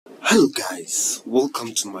Hello guys,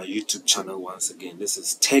 welcome to my YouTube channel once again. This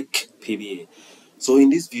is Tech PBA. So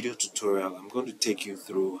in this video tutorial, I'm going to take you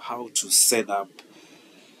through how to set up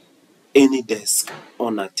Anydesk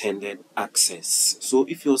unattended access. So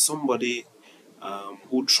if you're somebody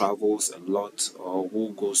who travels a lot or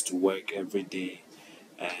who goes to work every day,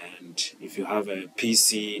 and if you have a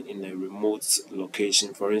PC in a remote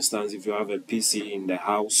location, for instance, if you have a PC in the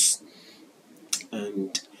house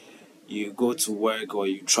and you go to work or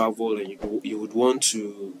you travel and you would want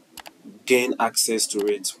to gain access to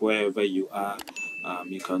it wherever you are,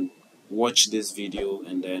 you can watch this video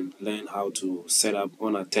and then learn how to set up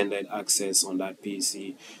unattended access on that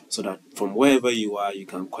PC so that from wherever you are you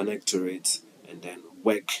can connect to it and then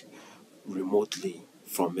work remotely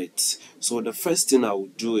from it. So the first thing I will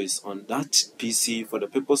do is on that PC, for the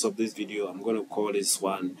purpose of this video, I'm going to call this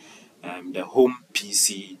one the home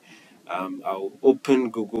PC. I'll open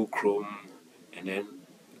Google Chrome and then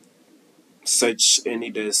search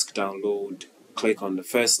Anydesk download, click on the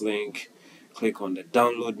first link, click on the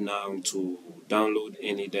download now to download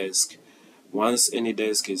Anydesk. Once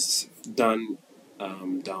Anydesk is done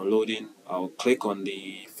downloading, I'll click on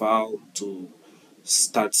the file to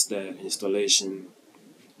start the installation.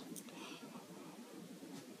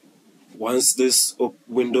 Once this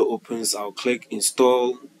window opens, I'll click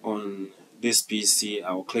install on this PC.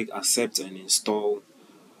 I'll click accept and install.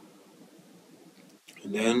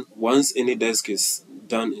 And then once Anydesk is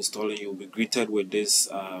done installing, you'll be greeted with this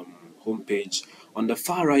home page. On the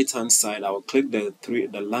far right hand side, I'll click the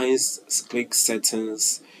lines, click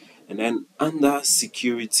settings, and then under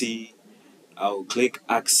security, I'll click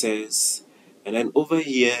access, and then over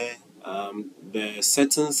here the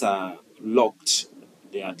settings are locked,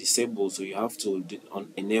 they are disabled, so you have to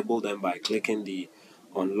enable them by clicking the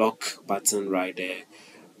unlock button right there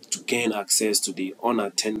to gain access to the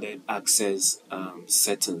unattended access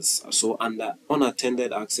settings. So under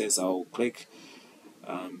unattended access, I'll click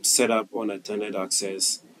set up unattended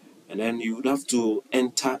access, and then you would have to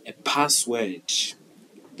enter a password.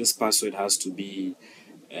 This password has to be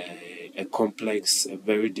a complex, a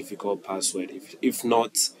very difficult password. If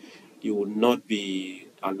not, you will not be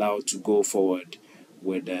allowed to go forward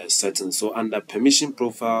with the settings. So under permission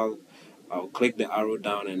profile, I'll click the arrow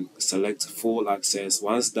down and select full access.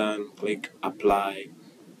 Once done, click apply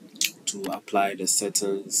to apply the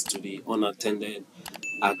settings to the unattended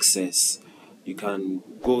access. You can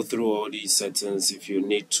go through all these settings. If you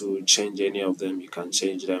need to change any of them, you can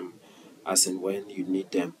change them as and when you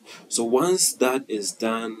need them. So once that is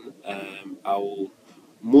done, I will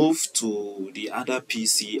move to the other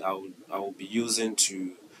PC I will be using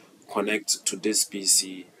to connect to this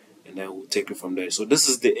PC, and then we'll take it from there. So this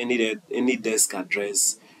is the Anydesk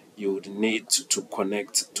address you would need to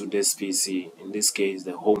connect to this PC, in this case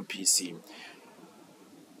the home PC.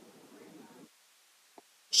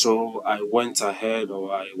 So I went ahead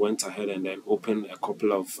and then opened a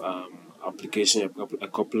couple of a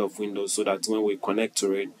couple of windows, so that when we connect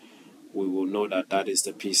to it, we will know that that is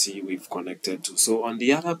the PC we've connected to. So on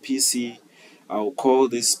the other PC, I'll call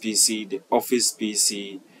this PC the office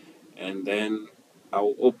PC, and then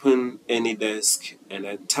I'll open Anydesk and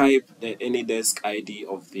then type the Anydesk ID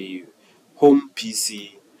of the home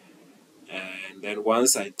PC. And then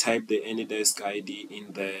once I type the Anydesk ID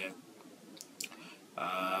in there,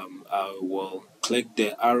 I will click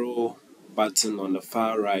the arrow button on the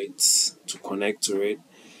far right to connect to it.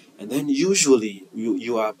 And then usually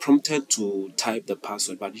you are prompted to type the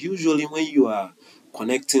password, but usually when you are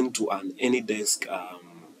connecting to an Anydesk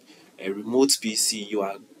a remote PC, you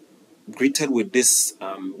are greeted with this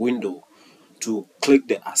window to click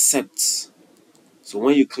the accept. So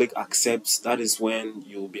when you click accept, that is when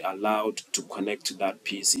you'll be allowed to connect to that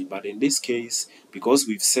PC. But in this case, because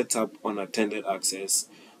we've set up unattended access,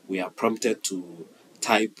 we are prompted to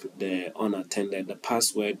type the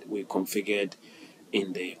password we configured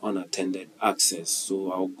in the unattended access.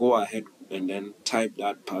 So I'll go ahead and then type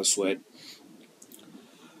that password,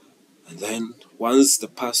 and then once the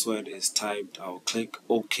password is typed, I'll click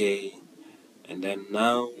OK, and then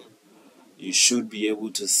now you should be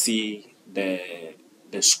able to see the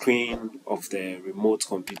screen of the remote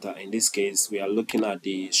computer. In this case, we are looking at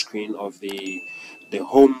the screen of the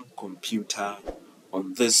home computer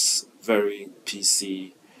on this very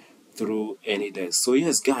PC through Anydesk. So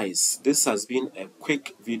yes guys, this has been a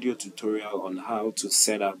quick video tutorial on how to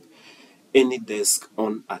set up Anydesk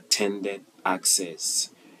unattended access.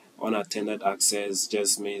 Unattended access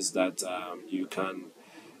just means that you can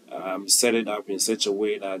set it up in such a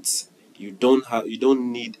way that you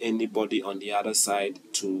don't need anybody on the other side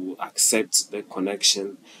to accept the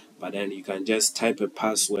connection, but then you can just type a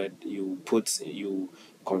password, you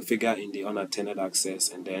configure in the unattended access,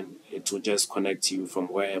 and then it will just connect you from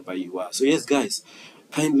wherever you are. So yes guys,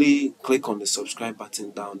 kindly click on the subscribe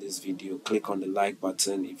button down this video, click on the like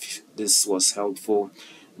button if this was helpful,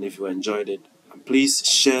 and if you enjoyed it, and please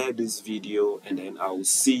share this video, and then I will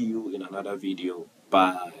see you in another video.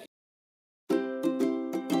 Bye.